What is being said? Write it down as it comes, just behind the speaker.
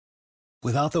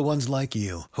Without the ones like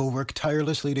you, who work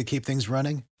tirelessly to keep things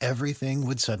running, everything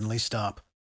would suddenly stop.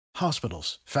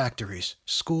 Hospitals, factories,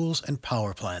 schools, and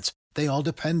power plants, they all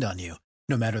depend on you.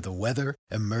 No matter the weather,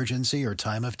 emergency, or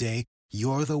time of day,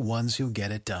 you're the ones who get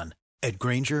it done. At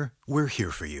Grainger, we're here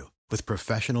for you with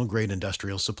professional-grade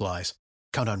industrial supplies.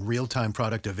 Count on real-time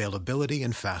product availability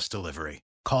and fast delivery.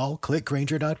 Call,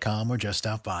 clickgrainger.com, or just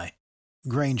stop by.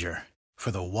 Grainger, for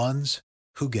the ones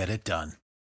who get it done.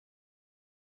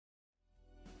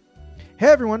 Hey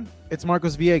everyone, it's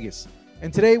Marcos Villegas,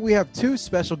 and today we have two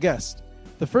special guests.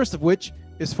 The first of which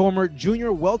is former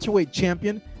junior welterweight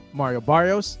champion Mario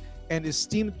Barrios and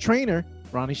esteemed trainer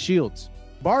Ronnie Shields.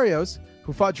 Barrios,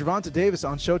 who fought Gervonta Davis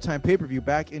on Showtime pay-per-view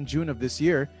back in June of this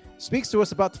year, speaks to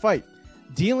us about the fight,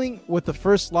 dealing with the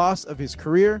first loss of his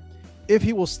career, if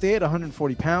he will stay at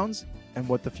 140 pounds, and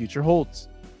what the future holds.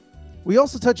 We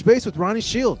also touch base with Ronnie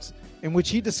Shields, in which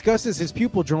he discusses his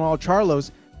pupil Jermall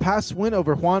Charlo's past win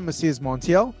over Juan Macias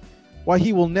Montiel, why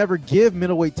he will never give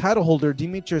middleweight title holder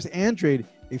Demetrius Andrade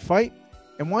a fight,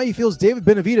 and why he feels David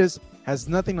Benavidez has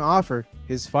nothing to offer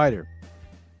his fighter.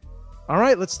 All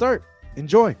right, let's start.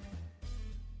 Enjoy.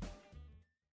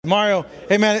 Mario,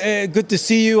 hey man, good to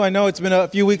see you. I know it's been a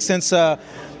few weeks since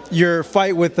your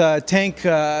fight with Tank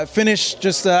finished.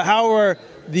 Just how are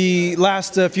the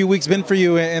last few weeks been for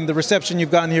you and the reception you've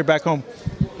gotten here back home?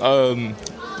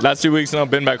 Last 2 weeks,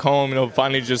 I've been back home,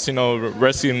 finally just,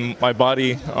 resting my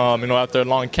body, after a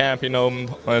long camp, and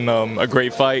a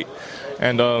great fight.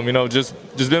 And, just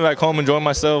been back home, enjoying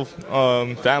myself,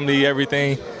 family,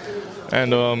 everything.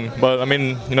 And,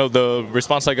 the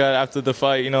response I got after the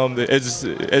fight,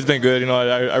 it's been good.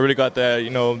 I really got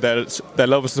that, that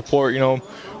love and support,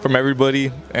 from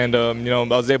everybody. And, I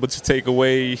was able to take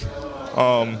away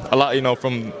a lot,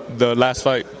 from the last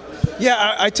fight.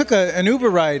 Yeah, I took an Uber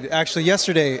ride actually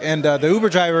yesterday, and the Uber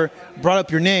driver brought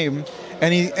up your name,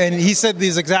 and he said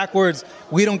these exact words: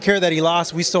 "We don't care that he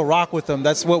lost, we still rock with him.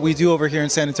 That's what we do over here in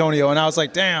San Antonio." And I was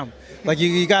like, "Damn, like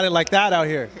you got it like that out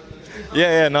here."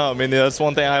 Yeah, no, that's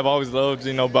one thing I've always loved,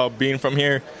 about being from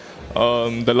here.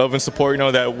 The love and support,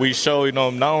 that we show,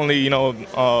 not only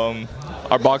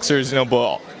our boxers,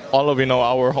 but all of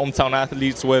our hometown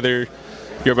athletes, whether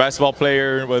you're a basketball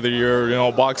player, whether you're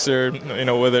a boxer,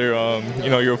 whether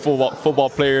you're a football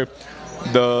player,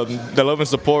 the love and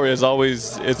support is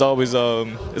always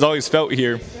felt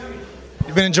here.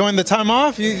 You've been enjoying the time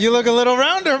off? You look a little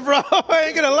rounder, bro. I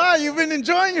ain't gonna lie, you've been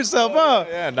enjoying yourself, huh?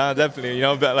 Yeah, no, definitely.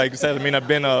 Like I said, I've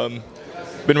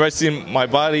been resting my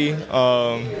body.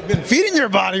 Been feeding your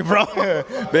body, bro.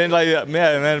 Been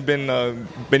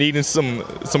eating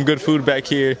some good food back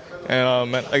here.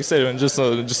 And like I said,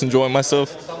 just enjoying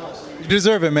myself. You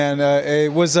deserve it, man.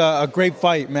 It was a great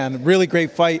fight, man. Really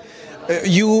great fight. Have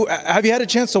you had a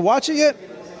chance to watch it yet?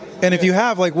 And if you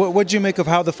have, what'd you make of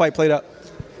how the fight played out?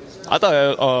 I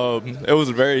thought it was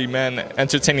a very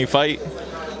entertaining fight.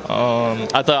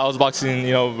 I thought I was boxing,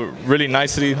 really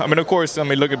nicely. Of course,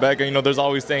 looking back, there's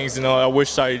always things, I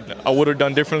wish I would have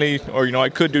done differently, or I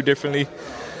could do differently.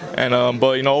 And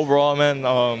but overall, man,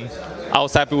 I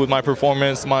was happy with my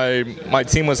performance. My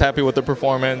team was happy with the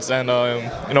performance, and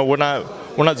we're not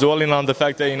dwelling on the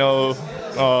fact that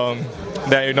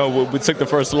we took the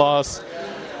first loss,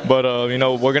 but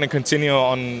we're gonna continue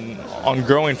on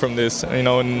growing from this,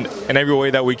 in every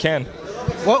way that we can.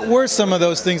 What were some of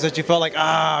those things that you felt like,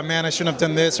 man, I shouldn't have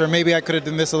done this, or maybe I could have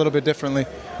done this a little bit differently?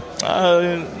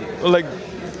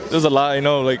 There's a lot,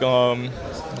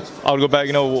 I would go back,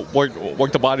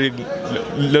 work the body a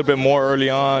little bit more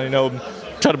early on,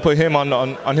 try to put him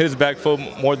on his back foot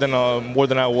more than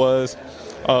I was.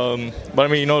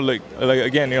 But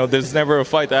again, there's never a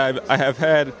fight that I have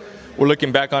had. We're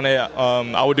looking back on it.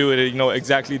 I would do it,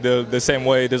 exactly the same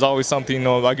way. There's always something,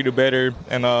 I could do better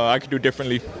and I could do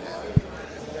differently.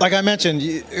 Like I mentioned,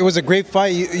 it was a great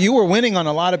fight. You were winning on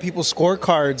a lot of people's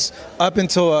scorecards up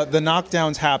until the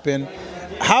knockdowns happened.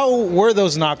 How were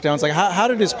those knockdowns? How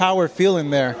did his power feel in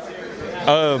there?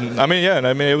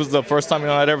 It was the first time,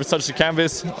 I'd ever touched the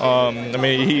canvas.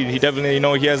 He definitely,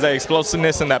 he has that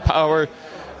explosiveness and that power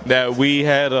that we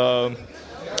had,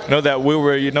 that we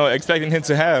were, expecting him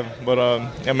to have. But,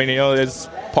 it's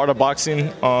part of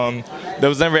boxing. There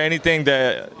was never anything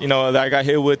that, that I got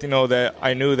hit with, that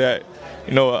I knew that,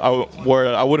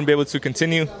 I wouldn't be able to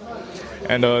continue.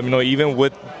 And, even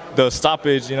with the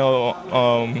stoppage,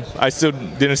 I still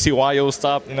didn't see why it was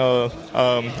stopped.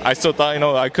 I still thought,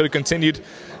 I could have continued,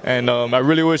 and I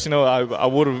really wish, I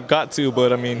would have got to, but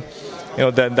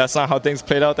that's not how things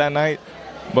played out that night.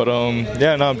 But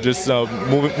I'm just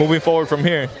moving forward from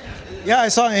here. Yeah, I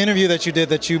saw an interview that you did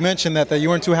that you mentioned that you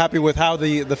weren't too happy with how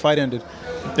the fight ended.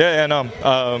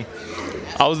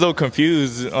 I was a little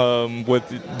confused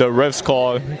with the ref's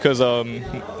call because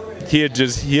he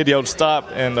had yelled stop,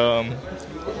 and I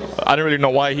didn't really know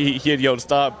why he had yelled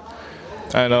stop.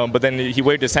 And but then he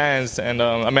waved his hands, and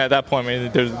I mean, at that point, I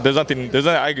mean, there's nothing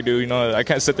I could do. You know, I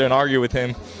can't sit there and argue with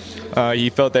him. He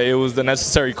felt that it was the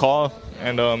necessary call,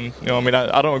 and you know, I mean,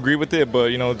 I don't agree with it,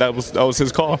 but you know, that was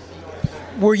his call.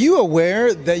 Were you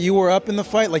aware that you were up in the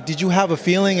fight? Like, did you have a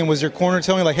feeling, and was your corner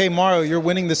telling you, like, hey, Mario, you're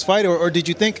winning this fight, or did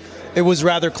you think it was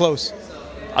rather close?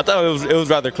 I thought it was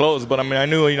rather close, but I mean, I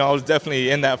knew, you know, I was definitely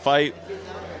in that fight.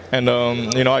 And,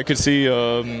 you know, I could see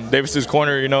Davis's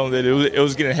corner, you know, that it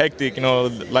was getting hectic, you know,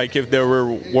 like if they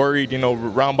were worried, you know,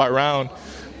 round by round.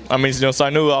 I mean, you know, so I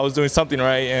knew I was doing something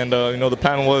right. And, you know, the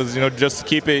plan was, you know, just to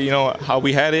keep it, you know, how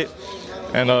we had it.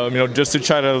 And, you know, just to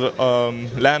try to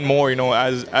land more, you know,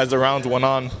 as the rounds went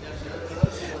on.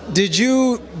 Did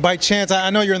you, by chance,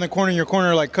 I know you're in the corner, your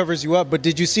corner, like, covers you up, but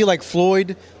did you see, like,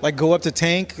 Floyd, like, go up to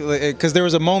Tank? Because there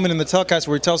was a moment in the telecast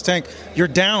where he tells Tank, you're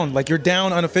down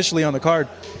unofficially on the card.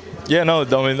 Yeah, no,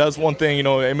 I mean, that's one thing, you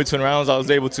know, in between rounds I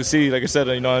was able to see. Like I said,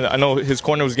 you know, I know his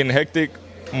corner was getting hectic.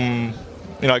 You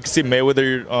know, I could see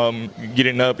Mayweather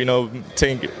getting up, you know,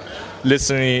 Tank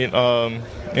listening, you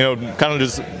know, kind of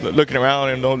just looking around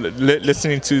and, you know,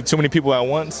 listening to too many people at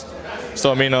once.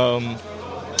 So, I mean,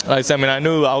 like I said, I mean, I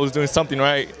knew I was doing something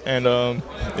right. And,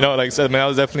 you know, like I said, man, that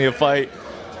was definitely a fight.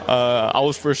 I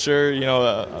was for sure, you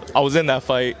know, I was in that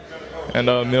fight. And,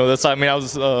 you know, that's, I mean, I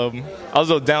was a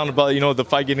little down about, you know, the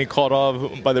fight getting called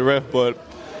off by the ref, but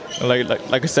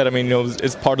like I said, I mean, you know,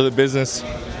 it's part of the business.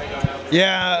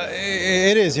 Yeah,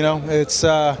 it is, you know. It's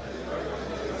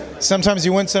sometimes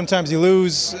you win, sometimes you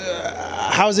lose.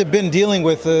 How's it been dealing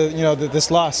with, you know, this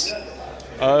loss?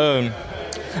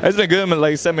 It's been good, man.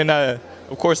 Like I said, I mean,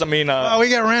 of course, I mean... we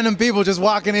get random people just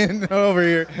walking in over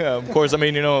here. Yeah, of course, I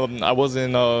mean, you know, I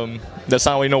wasn't... that's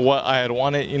not, you know, what I had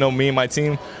wanted, you know, me and my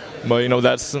team. But, you know,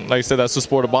 that's, like I said, that's the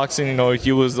sport of boxing. You know,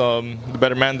 he was the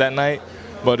better man that night.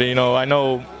 But, you know, I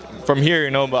know from here, you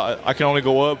know, but I can only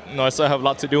go up. You know, I still have a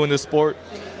lot to do in this sport.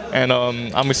 And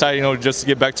I'm excited, you know, just to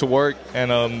get back to work and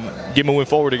get moving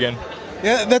forward again.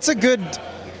 Yeah, that's a good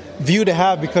view to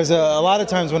have because a lot of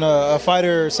times when a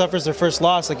fighter suffers their first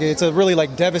loss, like, it's a really,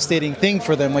 like, devastating thing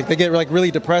for them. Like, they get, like, really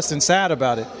depressed and sad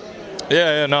about it.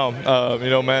 Yeah, no.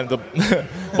 You know, man, the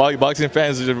boxing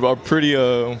fans are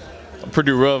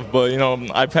pretty rough, but you know,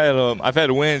 I've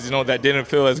had wins, you know, that didn't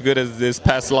feel as good as this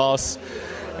past loss,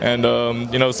 and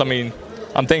you know, so I mean,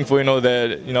 I'm thankful, you know,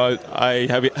 that, you know,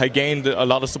 I gained a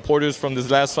lot of supporters from this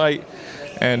last fight,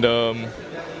 and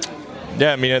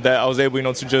yeah, I mean, that I was able, you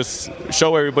know, to just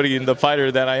show everybody the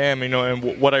fighter that I am, you know,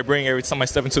 and what I bring every time I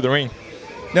step into the ring.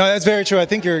 No, that's very true. I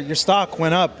think your stock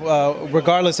went up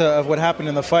regardless of what happened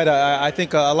in the fight. I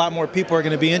think a lot more people are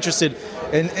going to be interested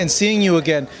in seeing you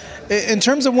again. In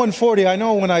terms of 140, I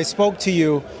know when I spoke to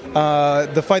you,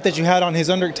 the fight that you had on Tank's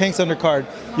undercard,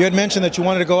 you had mentioned that you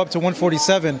wanted to go up to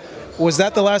 147. Was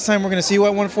that the last time we're going to see you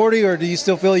at 140, or do you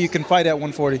still feel you can fight at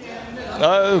 140?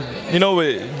 You know,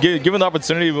 given the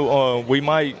opportunity, we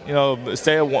might, you know,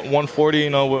 stay at 140. You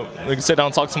know, we can sit down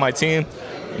and talk to my team.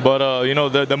 But you know,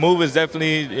 the move is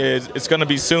definitely it's going to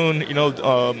be soon. You know,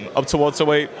 up to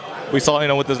welterweight. We saw, you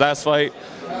know, with this last fight.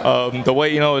 The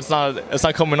weight, you know, it's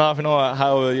not coming off, you know,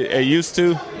 how it used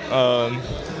to.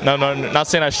 No, not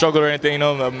saying I struggled or anything. You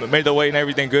know, made the weight and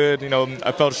everything good. You know,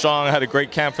 I felt strong. I had a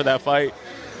great camp for that fight.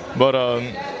 But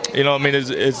you know, I mean,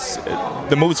 it's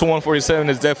the move to 147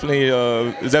 is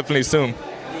definitely soon.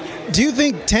 Do you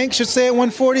think Tank should stay at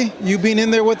 140? You being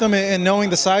in there with him and knowing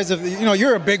the size of, you know,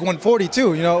 you're a big 140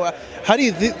 too. You know, how do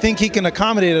you think he can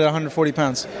accommodate at 140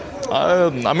 pounds?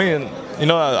 I mean, you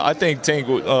know, I think Tank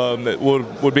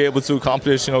would be able to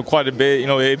accomplish, you know, quite a bit. You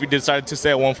know, if he decided to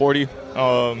stay at 140,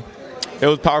 it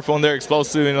was powerful and they're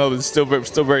explosive. You know, it's still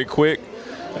very quick,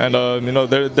 and you know,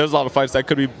 there's a lot of fights that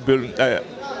could be built.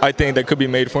 I think that could be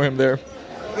made for him there.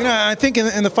 You know, I think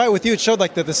in the fight with you, it showed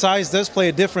like that the size does play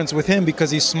a difference with him because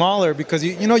he's smaller. Because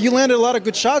you know, you landed a lot of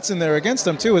good shots in there against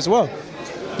him too, as well.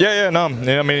 Yeah, no.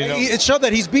 Yeah, I mean, you know, it showed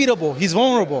that he's beatable. He's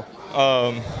vulnerable.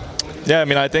 Yeah, I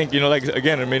mean, I think, you know, like,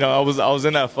 again, I mean, I was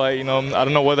in that fight. You know, I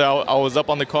don't know whether I was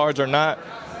up on the cards or not,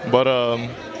 but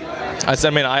I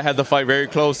said, I mean, I had the fight very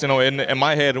close, you know, in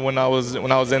my head when I was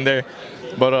in there,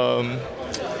 but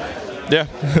yeah.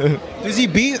 Does he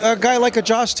beat a guy like a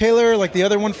Josh Taylor, like the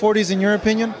other 140s, in your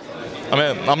opinion? I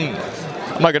mean,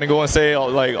 I'm not gonna go and say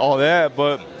all that,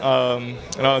 but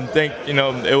you know, I think, you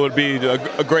know, it would be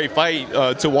a great fight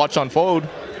to watch unfold.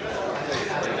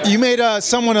 You made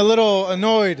someone a little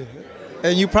annoyed,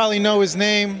 and you probably know his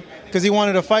name. because he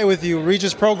wanted to fight with you.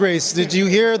 Regis Prograis, did you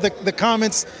hear the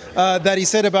comments that he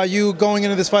said about you going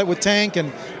into this fight with Tank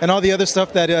and all the other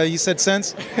stuff that he said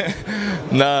since?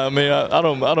 Nah, I mean, I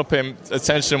don't pay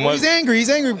attention much. Well, he's angry. He's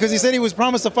angry because he said he was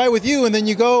promised to fight with you, and then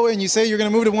you go and you say you're going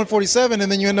to move to 147,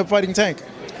 and then you end up fighting Tank.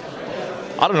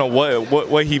 I don't know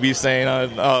what he be saying. I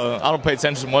don't pay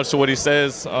attention much to what he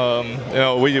says.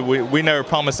 We never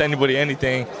promised anybody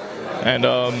anything. And,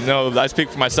 I speak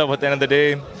for myself at the end of the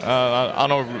day. I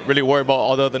don't really worry about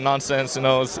all the other nonsense,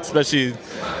 especially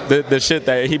the shit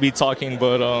that he be talking.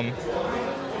 But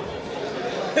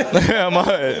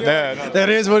that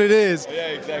is what it is. Yeah,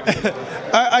 exactly.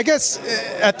 I guess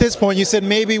at this point you said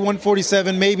maybe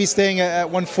 147, maybe staying at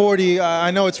 140. I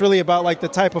know it's really about like the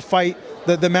type of fight,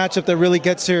 the matchup that really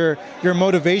gets your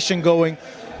motivation going.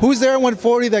 Who's there at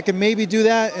 140 that can maybe do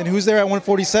that, and who's there at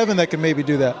 147 that can maybe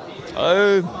do that?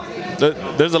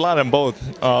 There's a lot in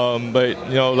both, but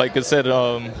like I said,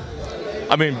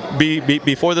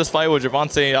 before this fight with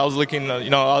Gervonta, I was looking, I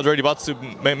was already about to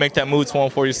make that move to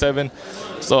 147,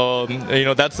 so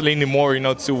that's leaning more,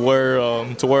 to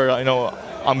where I know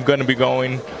I'm gonna be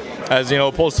going, as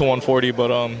opposed to 140.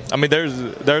 But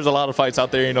there's a lot of fights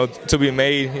out there, to be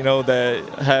made, that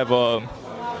have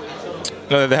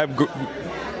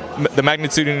the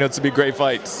magnitude, to be great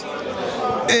fights.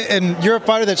 And you're a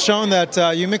fighter that's shown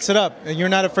that you mix it up and you're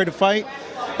not afraid to fight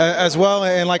as well.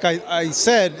 And like I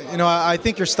said, I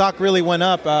think your stock really went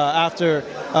up after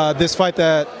this fight,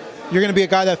 that you're going to be a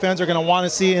guy that fans are going to want to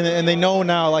see, and they know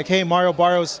now, like, hey, Mario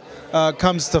Barrios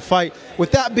comes to fight.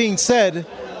 With that being said,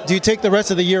 do you take the rest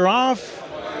of the year off?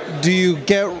 Do you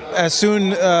get as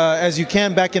soon as you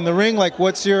can back in the ring? Like,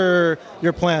 what's your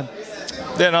plan?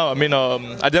 Yeah, no,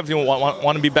 I definitely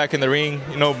want to be back in the ring,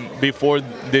 before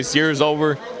this year is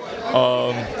over.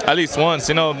 At least once,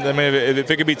 if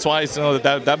it could be twice,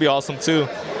 that'd be awesome too.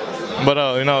 But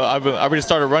I already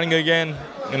started running again.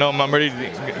 I'm ready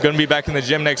going to be back in the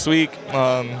gym next week.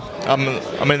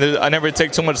 I never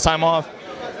take too much time off,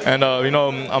 and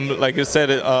I'm like I said,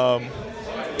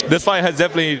 this fight has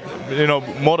definitely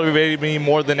motivated me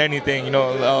more than anything.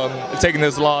 Taking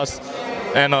this loss.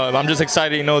 And I'm just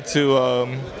excited,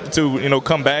 to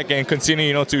come back and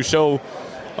continue, to show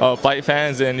fight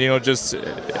fans and just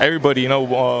everybody,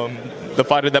 the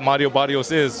fighter that Mario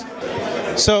Barrios is.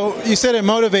 So you said it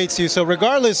motivates you. So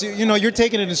regardless, you're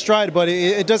taking it in stride, but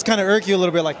it does kind of irk you a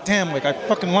little bit. Like, damn, like I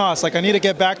fucking lost. Like I need to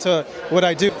get back to what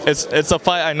I do. It's a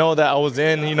fight I know that I was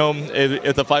in.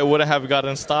 If the fight wouldn't have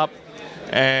gotten stopped,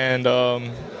 and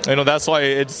that's why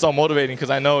it's so motivating, because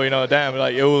I know, damn,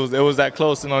 like it was that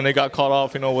close, and they got caught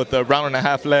off, with a round and a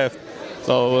half left.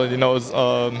 So,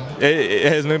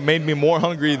 it has made me more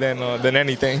hungry than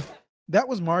anything. That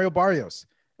was Mario Barrios,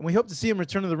 and we hope to see him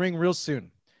return to the ring real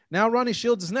soon. Now Ronnie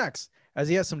Shields is next, as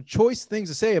he has some choice things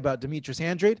to say about Demetrius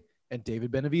Andrade and David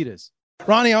Benavidez.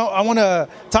 Ronnie, I want to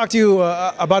talk to you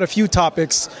about a few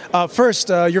topics. First,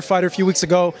 your fighter a few weeks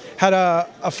ago had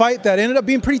a fight that ended up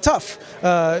being pretty tough.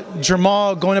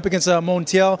 Jermall going up against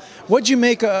Montiel. What'd you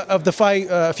make of the fight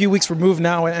a few weeks removed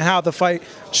now, and how the fight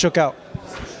shook out?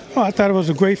 Oh, I thought it was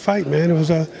a great fight, man. It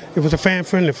was a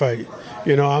fan-friendly fight.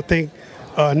 I think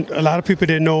a lot of people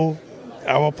didn't know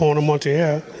our opponent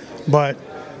Montiel, but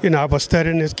I was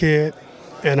studying this kid,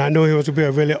 and I knew he was going to be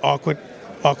a really awkward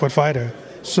fighter.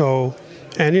 So.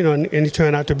 And he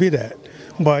turned out to be that.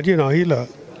 But he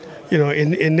looked,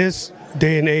 in this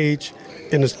day and age,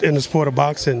 in the sport of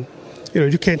boxing,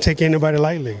 you can't take anybody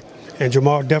lightly. And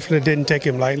Jermall definitely didn't take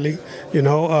him lightly,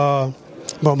 But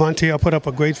Montiel put up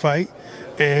a great fight,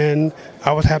 and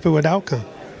I was happy with the outcome.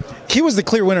 He was the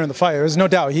clear winner in the fight. There's no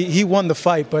doubt. He won the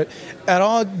fight. But at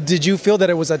all, did you feel that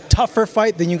it was a tougher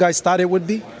fight than you guys thought it would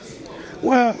be?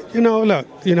 Well, look,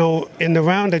 in the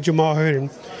round that Jermall hurt him,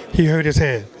 he hurt his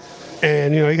hand.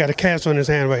 And, he got a cast on his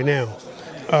hand right now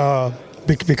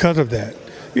because of that.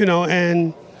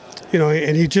 And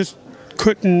he just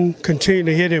couldn't continue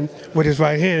to hit him with his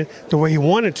right hand the way he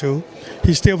wanted to.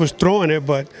 He still was throwing it,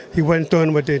 but he wasn't throwing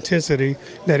it with the intensity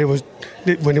that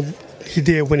he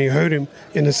did when he hurt him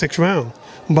in the 6th round.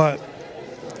 But,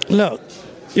 look,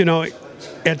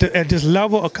 at this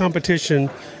level of competition,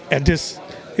 at this,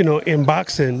 in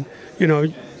boxing,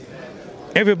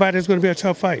 everybody's going to be a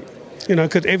tough fight.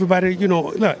 Because everybody,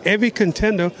 look, every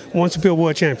contender wants to be a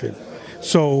world champion.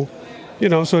 So,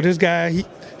 so this guy,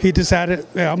 he decided,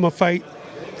 I'm going to fight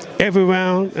every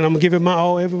round, and I'm going to give it my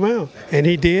all every round. And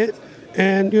he did.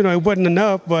 And, it wasn't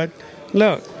enough, but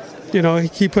look,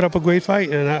 he put up a great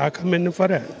fight, and I commend him for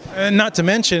that. And not to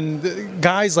mention,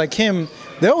 guys like him,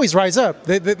 they always rise up.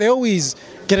 They always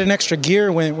get an extra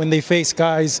gear when they face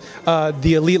guys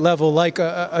the elite level like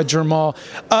a Jermall.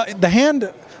 The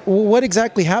hand What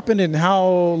exactly happened, and how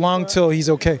long till he's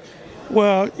okay?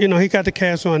 Well, he got the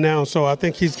cast on now, so I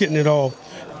think he's getting it all.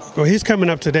 Well, he's coming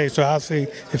up today, so I'll see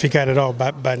if he got it all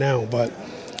by now. But,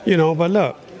 but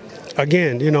look,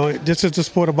 again, this is the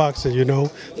sport of boxing,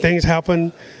 Things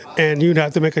happen, and you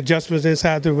have to make adjustments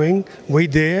inside the ring. We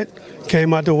did,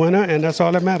 came out the winner, and that's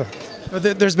all that matters.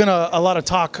 There's been a lot of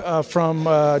talk from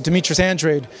Demetrius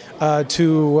Andrade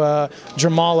to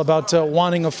Jamal about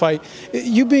wanting a fight.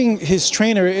 You being his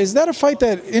trainer, is that a fight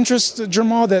that interests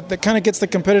Jamal, that kind of gets the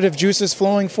competitive juices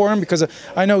flowing for him? Because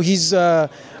I know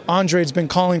Andrade's been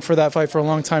calling for that fight for a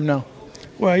long time now.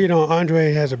 Well,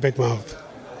 Andre has a big mouth.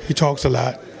 He talks a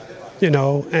lot,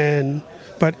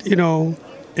 but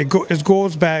it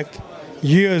goes back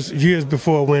years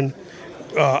before when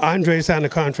Andre signed a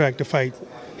contract to fight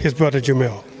his brother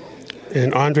Jamel,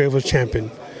 and Andre was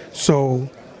champion. So,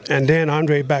 and then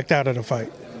Andre backed out of the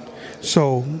fight.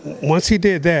 So once he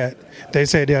did that, they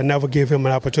say they'll never give him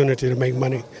an opportunity to make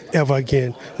money ever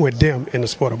again with them in the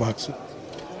sport of boxing.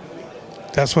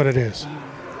 That's what it is.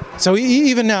 So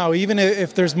even now, even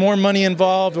if there's more money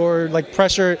involved or like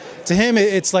pressure, to him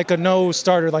it's like a no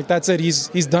starter. Like that's it.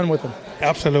 He's done with him.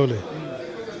 Absolutely.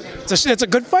 It's a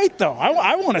good fight though.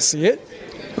 I want to see it.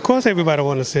 Of course, everybody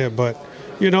want to see it, but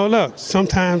look.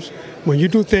 Sometimes when you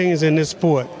do things in this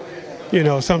sport,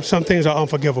 some things are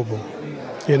unforgivable.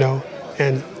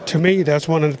 And to me, that's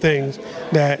one of the things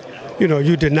that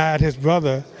you denied his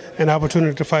brother an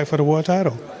opportunity to fight for the world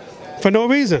title for no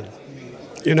reason.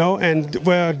 And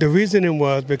well, the reasoning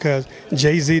was because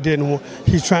Jay-Z didn't want,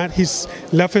 he's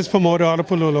left his promoter, Arthur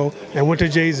Palullo, and went to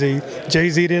Jay-Z.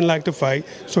 Jay-Z didn't like the fight,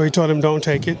 so he told him don't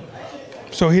take it.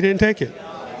 So he didn't take it.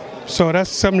 So that's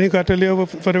something he got to live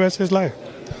with for the rest of his life.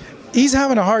 He's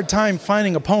having a hard time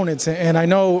finding opponents, and I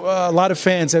know a lot of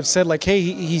fans have said, like, hey,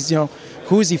 he's,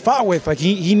 who has he fought with? Like,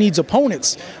 he needs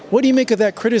opponents. What do you make of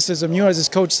that criticism, you as his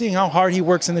coach, seeing how hard he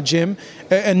works in the gym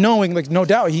and knowing, like, no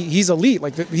doubt, he's elite,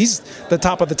 like, he's the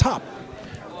top of the top?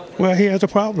 Well, he has a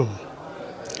problem.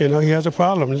 He has a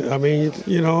problem. I mean,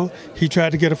 he tried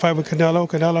to get a fight with Canelo.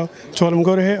 Canelo told him to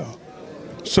go to hell.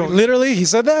 So literally, he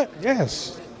said that?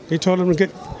 Yes. He told him to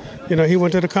get, he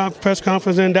went to the press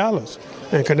conference in Dallas,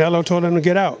 and Canelo told him to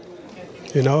get out.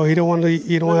 He don't want to.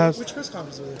 He don't have. Which press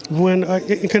conference was it? When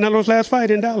in Canelo's last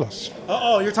fight in Dallas.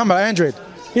 Oh, you're talking about Andrade.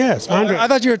 Yes, Andrade. I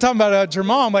thought you were talking about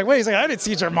Jamal. I'm like, wait a second, I didn't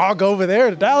see Jamal go over there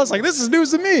to Dallas. Like, this is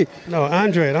news to me. No,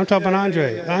 Andrade. I'm talking about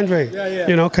Andrade. Yeah. Andrade. Yeah.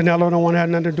 Canelo don't want to have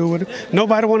nothing to do with it.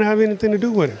 Nobody want to have anything to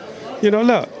do with it.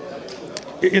 Look,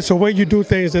 it's the way you do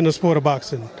things in the sport of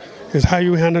boxing. It's how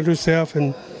you handle yourself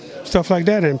and stuff like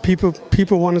that. And people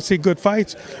want to see good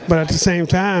fights, but at the same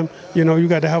time, you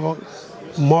got to have a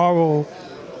moral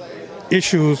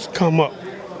issues come up,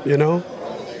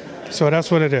 So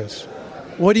that's what it is.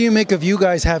 What do you make of you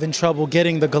guys having trouble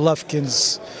getting the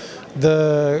Golovkins,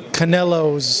 the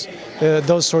Canelos,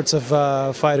 those sorts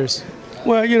of fighters?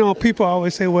 Well, people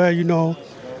always say, well, you're not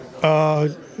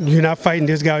fighting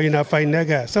this guy, you're not fighting that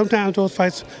guy. Sometimes those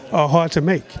fights are hard to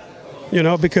make,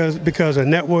 because of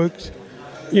networks,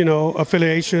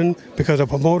 affiliation, because of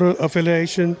promoter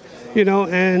affiliation,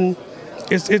 and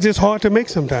it's just hard to make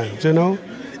sometimes,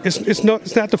 It's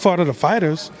not the fault of the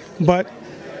fighters, but,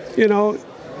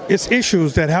 it's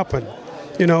issues that happen.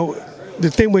 The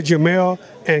thing with Jamel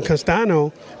and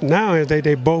Castano now is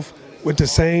they both with the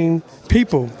same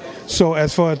people. So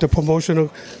as far as the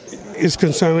promotional is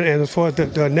concerned, and as far as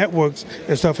the networks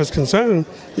and stuff is concerned,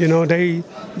 they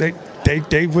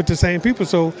with the same people.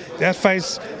 So that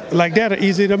fights like that are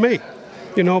easy to make,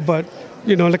 But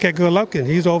look at Golovkin.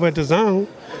 He's over at the Zone.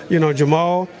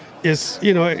 Jamal is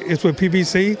it's with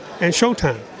PBC and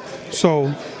Showtime.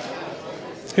 So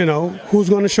who's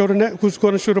going to show who's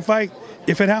going to show the fight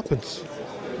if it happens?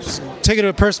 Just take it to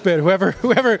a purse bid. Whoever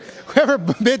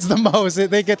bids the most,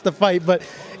 they get the fight. But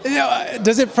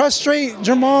does it frustrate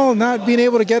Jamal not being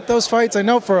able to get those fights? I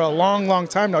know for a long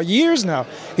time now, years now,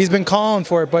 he's been calling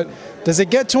for it. But does it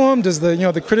get to him? Does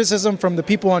the criticism from the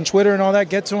people on Twitter and all that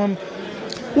get to him?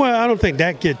 Well, I don't think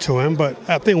that get to him, but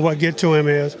I think what get to him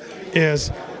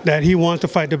is that he wants to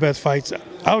fight the best fights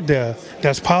out there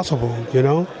that's possible,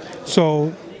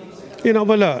 So,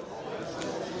 but look,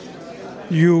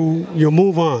 you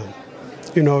move on.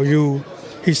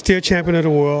 He's still champion of the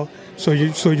world, so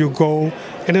you go.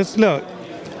 And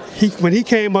when he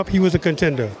came up, he was a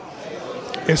contender.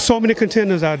 There's so many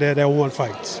contenders out there that want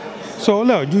fights. So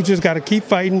look, you just got to keep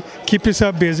fighting, keep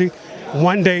yourself busy.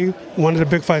 One day, one of the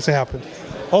big fights will happen.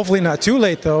 Hopefully not too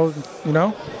late, though,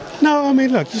 No, I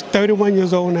mean, look, he's 31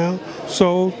 years old now,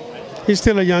 so he's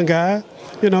still a young guy.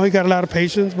 He got a lot of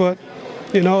patience, but,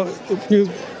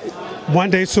 one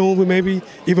day soon we may be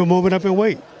even moving up in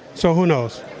weight. So who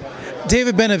knows?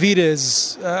 David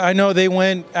Benavidez, I know they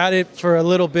went at it for a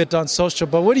little bit on social,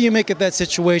 but what do you make of that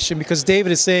situation? Because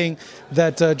David is saying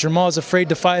that Jermall is afraid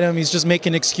to fight him. He's just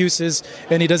making excuses,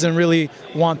 and he doesn't really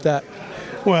want that.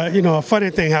 Well, you know, a funny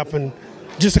thing happened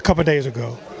just a couple of days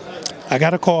ago. I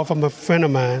got a call from a friend of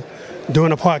mine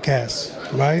doing a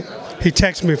podcast, right? He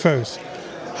texted me first.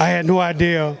 I had no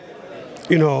idea,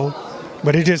 you know,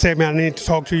 but he just said, man, I need to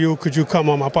talk to you. Could you come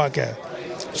on my podcast?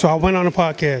 So I went on the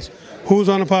podcast. Who's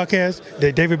on the podcast?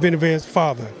 David Benavidez's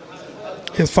father.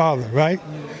 His father, right?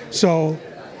 So,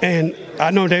 and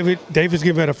I know David's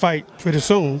getting ready to fight pretty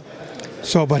soon.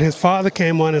 So, but his father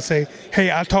came on and say,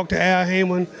 hey, I talked to Al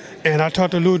Haymon and I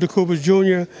talked to Louis DeCoubas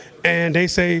Jr. and they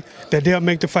say that they'll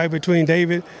make the fight between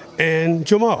David and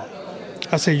Jermall.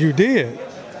 I said, you did?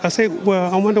 I said,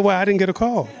 well, I wonder why I didn't get a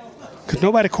call. Because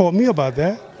nobody called me about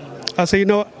that. I said, you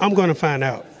know what? I'm going to find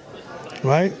out,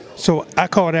 right? So I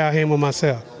called Al Haymon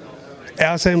myself.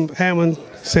 Al Haymon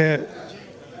said,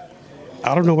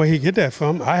 I don't know where he get that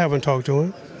from. I haven't talked to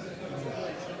him.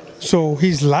 So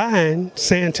he's lying,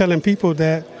 telling people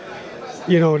that,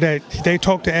 you know, that they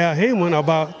talked to Al Haymon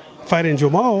about fighting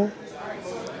Jermall,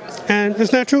 and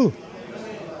it's not true.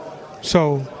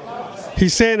 So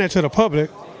he's saying that to the public,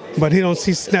 but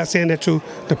he's not saying that to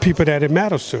the people that it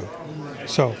matters to.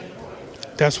 So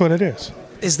that's what it is.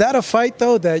 Is that a fight,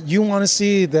 though, that you want to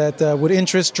see that would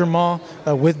interest Jermall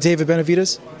with David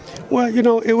Benavidez? Well, you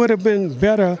know, it would have been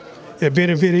better if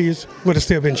Benavidez would have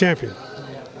still been champion.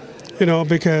 You know,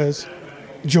 because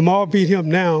Jermall beat him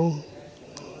now.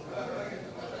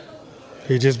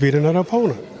 He just beat another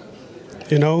opponent.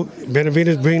 You know,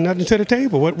 Benavidez bring nothing to the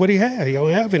table. What he had? He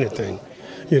don't have anything.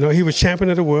 You know, he was champion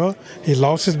of the world. He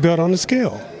lost his belt on the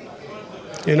scale.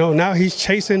 You know, now he's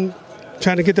trying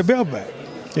to get the belt back.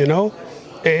 You know,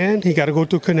 and he got to go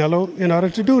through Canelo in order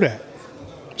to do that.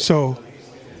 So,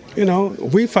 you know,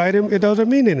 we fight him, it doesn't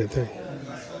mean anything.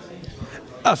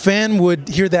 A fan would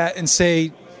hear that and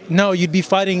say, no, you'd be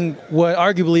fighting what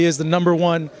arguably is the number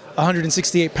one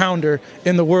 168-pounder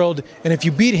in the world, and if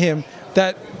you beat him,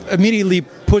 that immediately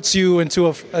puts you into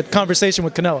a conversation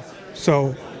with Canelo.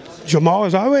 So Jermall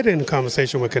is already in a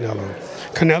conversation with Canelo.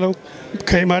 Canelo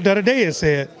came out the other day and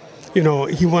said, you know,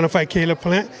 he want to fight Caleb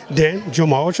Plant, then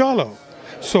Jermall Charlo.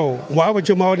 So why would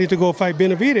Jermall need to go fight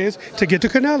Benavidez to get to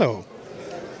Canelo?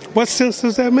 What sense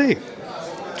does that make?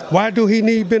 Why do he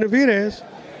need Benavidez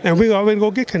and we already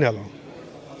go get Canelo?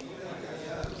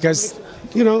 Guys,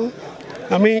 you know,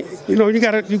 I mean, you know, you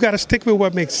gotta stick with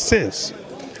what makes sense,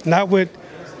 not with,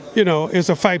 you know, it's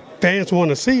a fight fans want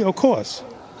to see. Of course,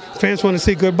 fans want to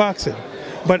see good boxing,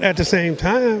 but at the same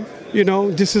time, you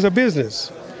know, this is a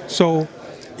business. So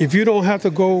if you don't have to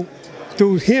go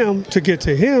through him to get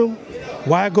to him,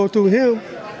 why go through him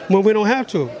when we don't have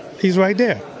to? He's right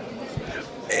there.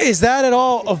 Is that at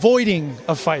all avoiding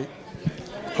a fight?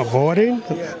 Avoiding?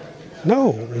 Yeah.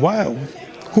 No. Why?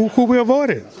 Who we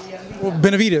avoiding? Well,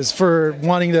 Benavidez for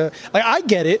wanting to, like, I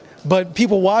get it, but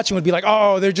people watching would be like,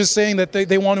 oh, they're just saying that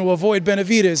they want to avoid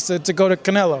Benavidez to go to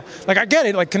Canelo. Like, I get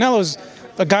it. Like, Canelo's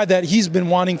a guy that he's been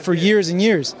wanting for years and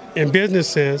years. In business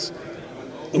sense,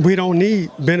 we don't need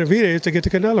Benavidez to get to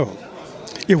Canelo.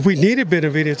 If we needed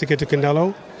Benavidez to get to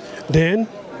Canelo, then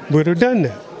we'd have done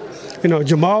that. You know,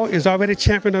 Jermall is already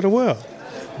champion of the world.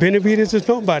 Benavidez is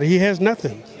nobody. He has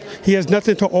nothing. He has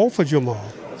nothing to offer Jermall.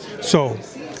 So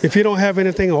if he don't have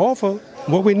anything to offer,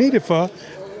 what we need it for,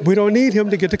 we don't need him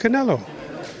to get to Canelo.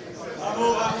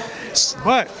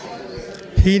 But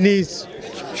he needs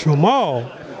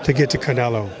Jermall to get to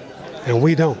Canelo, and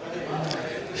we don't.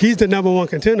 He's the number one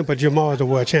contender, but Jermall is the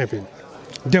world champion.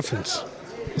 Difference.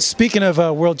 Speaking of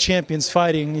world champions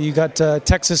fighting, you got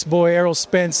Texas boy Errol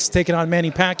Spence taking on Manny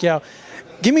Pacquiao.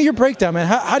 Give me your breakdown, man.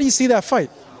 How do you see that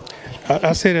fight?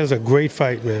 I say that's a great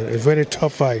fight, man. It's a very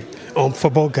tough fight for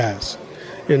both guys.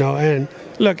 You know, and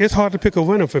look, it's hard to pick a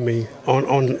winner for me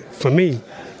on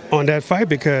that fight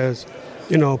because,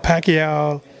 you know,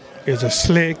 Pacquiao is a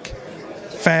slick,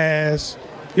 fast,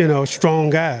 you know, strong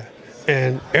guy.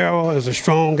 And Errol is a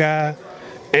strong guy,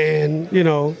 and, you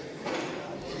know,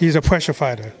 he's a pressure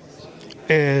fighter.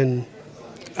 And,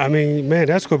 I mean, man,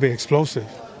 that's going to be explosive.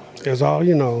 It's all,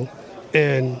 you know.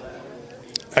 And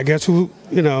I guess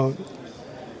whoever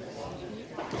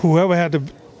had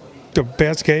the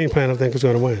best game plan, I think, is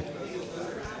going to win.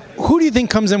 Who do you think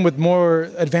comes in with more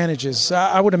advantages?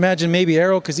 I would imagine maybe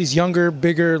Errol because he's younger,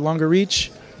 bigger, longer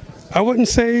reach. I wouldn't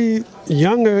say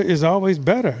younger is always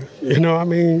better. You know, I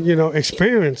mean, you know,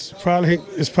 experience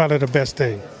is probably the best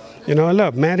thing. You know,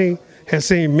 look, Manny has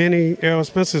seen many Errol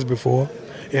Spencers before,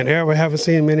 and Errol haven't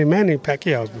seen many Manny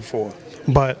Pacquiaos before.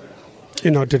 But,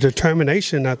 you know, the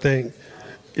determination, I think,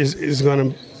 is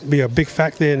going to be a big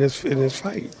factor in this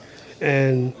fight.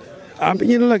 And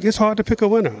look, it's hard to pick a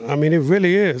winner. I mean, it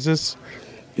really is. It's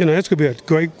going to be a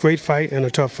great fight and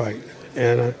a tough fight,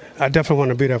 and I definitely want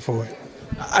to be there for it.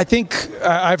 I think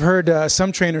I've heard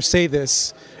some trainers say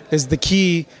this is the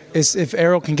key is if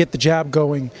Errol can get the jab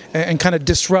going and kind of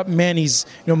disrupt Manny's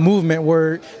movement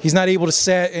where he's not able to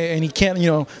set and he can't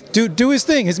do his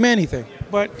thing, his Manny thing.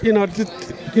 But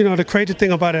the crazy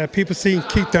thing about it, people see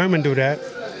Keith Thurman do that,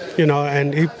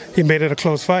 and he made it a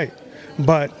close fight,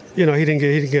 but he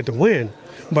didn't get the win.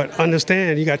 But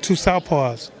understand, you got two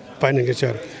southpaws fighting each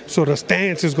other, so the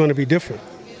stance is going to be different.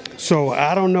 So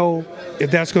I don't know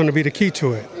if that's going to be the key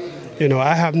to it.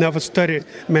 I have never studied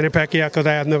Manny Pacquiao because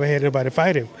I have never had anybody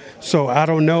fight him. So I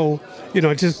don't know,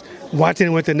 just watching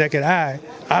him with the naked eye,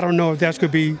 I don't know if that's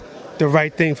going to be the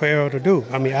right thing for Errol to do.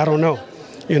 I mean, I don't know.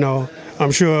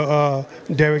 I'm sure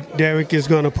Derek is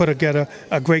going to put together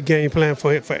a great game plan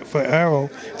for Errol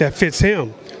that fits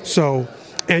him. So,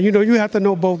 and you have to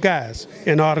know both guys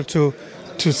in order to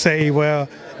say, well,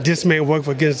 this may work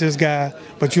against this guy,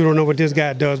 but you don't know what this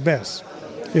guy does best.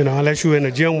 Unless you're in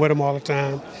the gym with him all the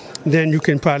time, then you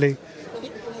can probably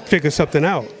figure something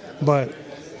out. But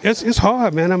it's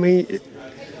hard, man. I mean,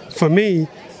 for me,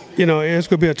 it's going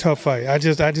to be a tough fight. I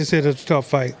just said it's a tough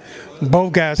fight.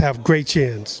 Both guys have great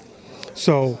chins.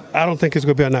 So I don't think it's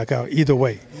going to be a knockout either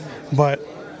way. But,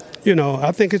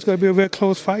 I think it's going to be a very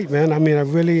close fight, man. I mean, I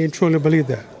really and truly believe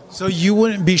that. So you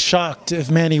wouldn't be shocked if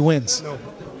Manny wins? No.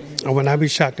 I would not be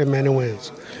shocked if Manny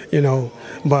wins.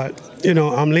 But,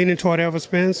 I'm leaning toward Errol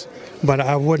Spence, but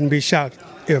I wouldn't be shocked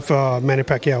if Manny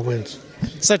Pacquiao wins.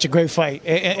 Such a great fight.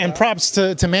 And props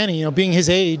to Manny, being his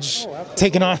age,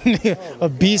 taking on a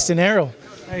beast in Errol.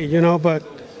 Hey, but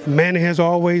Manny has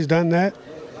always done that,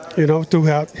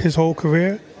 throughout his whole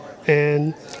career,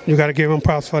 and you got to give him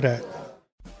props for that.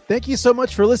 Thank you so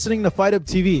much for listening to Fight Up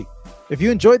TV. If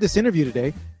you enjoyed this interview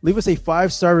today, leave us a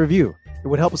 5-star review. It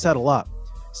would help us out a lot.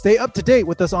 Stay up to date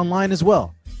with us online as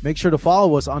well. Make sure to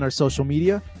follow us on our social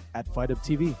media at Fight Up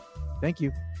TV. Thank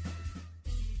you.